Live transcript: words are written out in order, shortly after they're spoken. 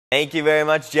Thank you very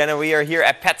much, Jenna. We are here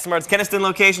at PetSmart's Keniston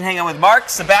location, hanging out with Mark,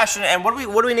 Sebastian, and what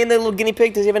do we name the little guinea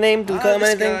pig? Does he have a name? Do we call him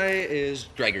anything? This guy is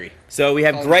Gregory. So we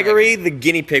have Gregory, the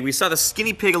guinea pig. We saw the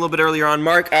skinny pig a little bit earlier on.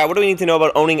 Mark, what do we need to know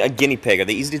about owning a guinea pig? Are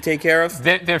they easy to take care of?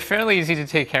 They're fairly easy to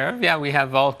take care of. Yeah, we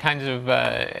have all kinds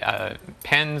of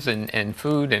pens and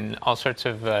food and all sorts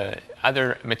of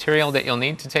other material that you'll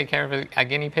need to take care of a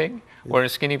guinea pig or a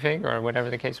skinny pig or whatever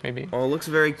the case may be. Oh, it looks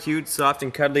very cute, soft,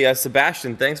 and cuddly.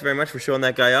 Sebastian, thanks very much for showing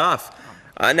that guy off.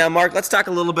 Now, Mark, let's talk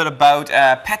a little bit about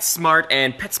PetSmart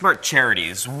and PetSmart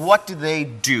Charities. What do they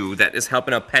do that is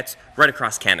helping out pets right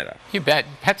across Canada? You bet.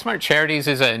 PetSmart Charities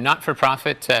is a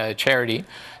not-for-profit charity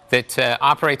that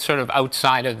operates sort of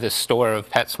outside of the store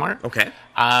of PetSmart. Okay.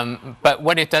 But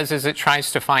what it does is it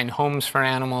tries to find homes for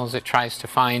animals. It tries to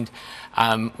find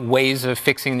ways of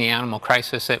fixing the animal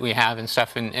crisis that we have and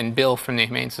stuff. And Bill from the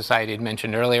Humane Society had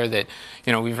mentioned earlier that,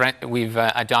 you know, we've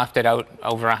adopted out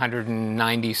over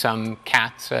 190 some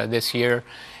cats this year.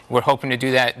 We're hoping to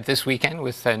do that this weekend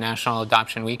with National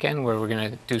Adoption Weekend, where we're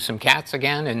going to do some cats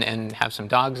again and have some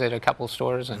dogs at a couple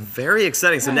stores. And very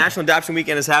exciting. So National Adoption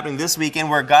Weekend is happening this weekend,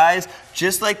 where guys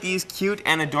just like these cute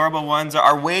and adorable ones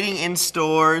are waiting in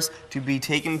stores to be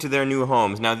taken to their new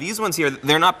homes. Now, these ones here,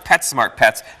 they're not PetSmart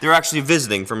pets. They're actually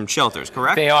visiting from shelters,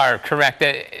 correct? They are, correct.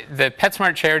 The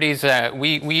PetSmart Charities,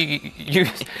 we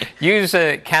use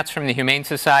cats from the Humane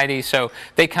Society. So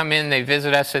they come in, they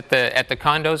visit us at the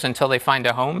condos until they find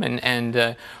a home.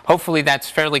 And hopefully that's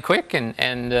fairly quick,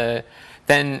 and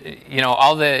then, you know,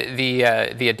 all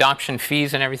the adoption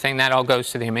fees and everything, that all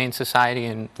goes to the Humane Society,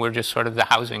 and we're just sort of the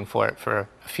housing for it for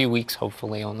a few weeks,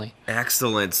 hopefully only.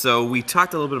 Excellent. So we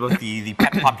talked a little bit about the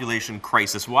pet population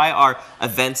crisis. Why are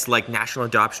events like National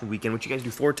Adoption Weekend, which you guys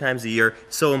do 4 times a year,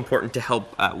 so important to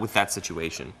help with that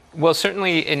situation? Well,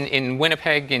 certainly in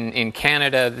Winnipeg, in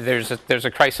Canada, there's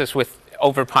a crisis with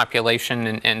overpopulation,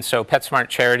 and so PetSmart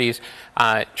Charities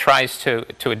tries to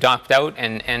adopt out,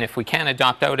 and if we can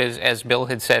adopt out, as Bill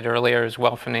had said earlier as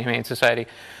well from the Humane Society,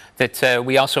 that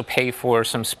we also pay for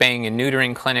some spaying and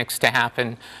neutering clinics to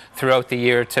happen throughout the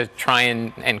year to try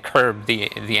and curb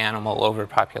the animal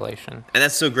overpopulation. And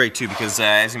that's so great too, because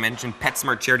as you mentioned,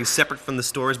 PetSmart Charities separate from the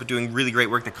stores, but doing really great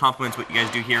work that complements what you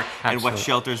guys do here. Absolutely. And what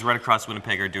shelters right across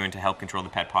Winnipeg are doing to help control the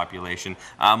pet population.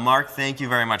 Mark, thank you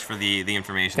very much for the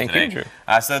information today. Thank you,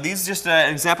 Drew. So these are just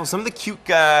an example, some of the cute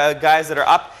guys that are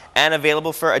up and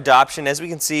available for adoption. As we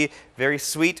can see, very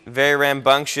sweet, very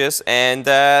rambunctious, and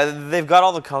they've got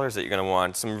all the colors that you're going to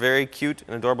want. Some very cute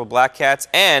and adorable black cats,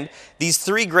 and these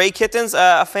 3 gray kittens,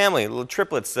 a family, little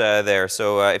triplets there.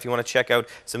 So if you want to check out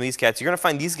some of these cats, you're going to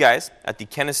find these guys at the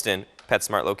Keniston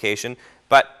PetSmart location.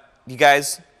 But you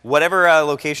guys, whatever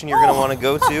location you're going to want to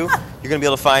go to, you're going to be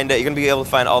able to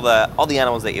find all the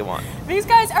animals that you want. These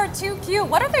guys are too cute.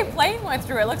 What are they playing with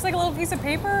through it? Looks like a little piece of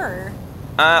paper, or?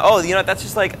 Oh, you know, that's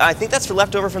just like, I think that's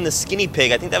leftover from the skinny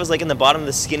pig. I think that was like in the bottom of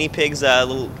the skinny pig's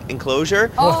little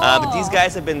enclosure. Oh. But these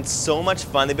guys have been so much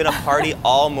fun. They've been a party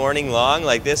all morning long.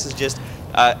 Like, this is just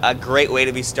a great way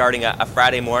to be starting a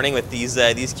Friday morning with these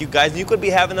cute guys. You could be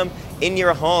having them in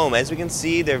your home. As we can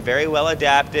see, they're very well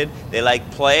adapted. They like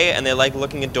play and they like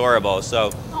looking adorable. So.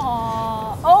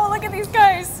 Aww. Oh, look at these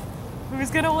guys.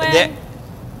 Who's gonna win?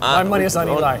 My money is on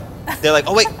Eli. They're like,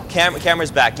 oh wait,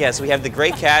 camera's back. Yeah, so we have the gray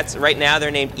cats. Right now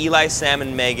they're named Eli, Sam,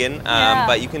 and Megan.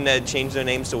 But you can change their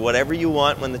names to whatever you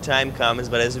want when the time comes.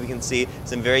 But as we can see,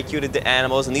 some very cute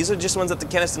animals. And these are just ones at the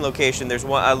Keniston location. There's a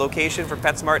location for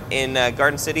PetSmart in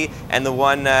Garden City, and the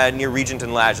one near Regent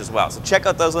and Lage as well. So check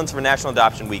out those ones for National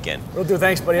Adoption Weekend. Will do.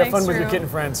 Thanks, buddy. Have fun with Drew. your kitten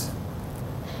friends.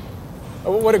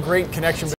 Oh, what a great connection.